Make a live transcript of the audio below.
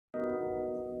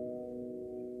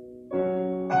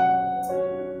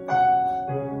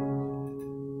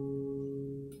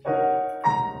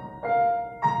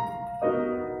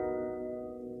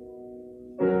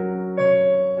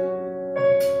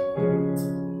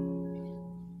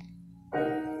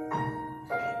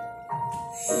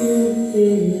I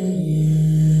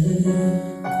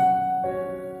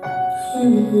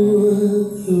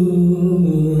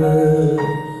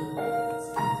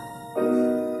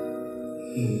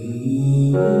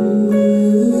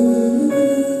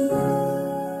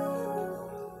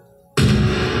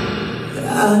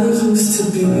used to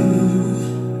be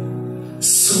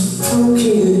so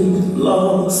broken,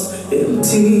 lost,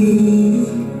 empty,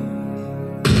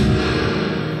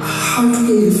 a heart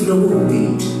with no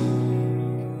beat,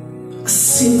 a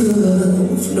singer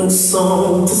with no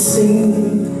song to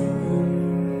sing.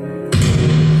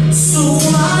 So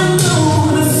I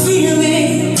know the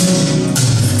feeling,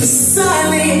 the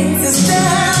silence is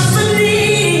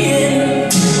deafening,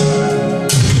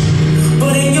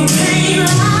 but in your pain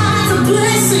lies a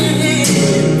blessing,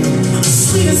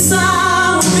 sweet and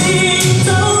sour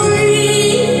victory.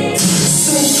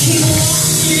 So keep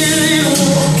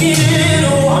walking,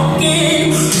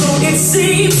 walking, though it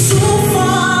seems so far.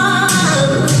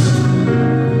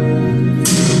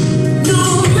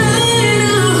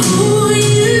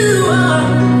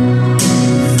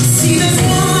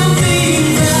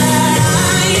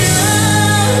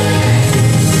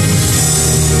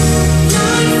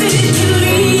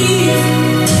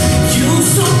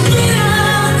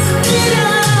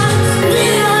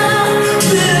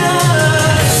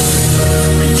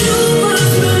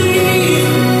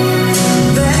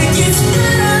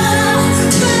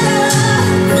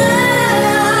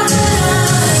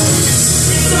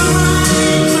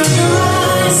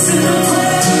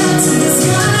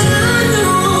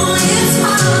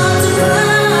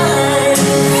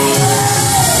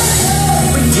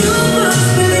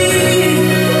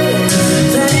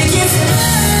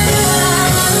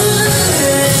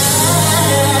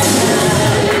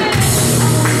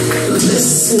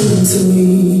 Listen to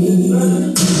me,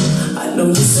 I know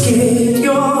you're scared.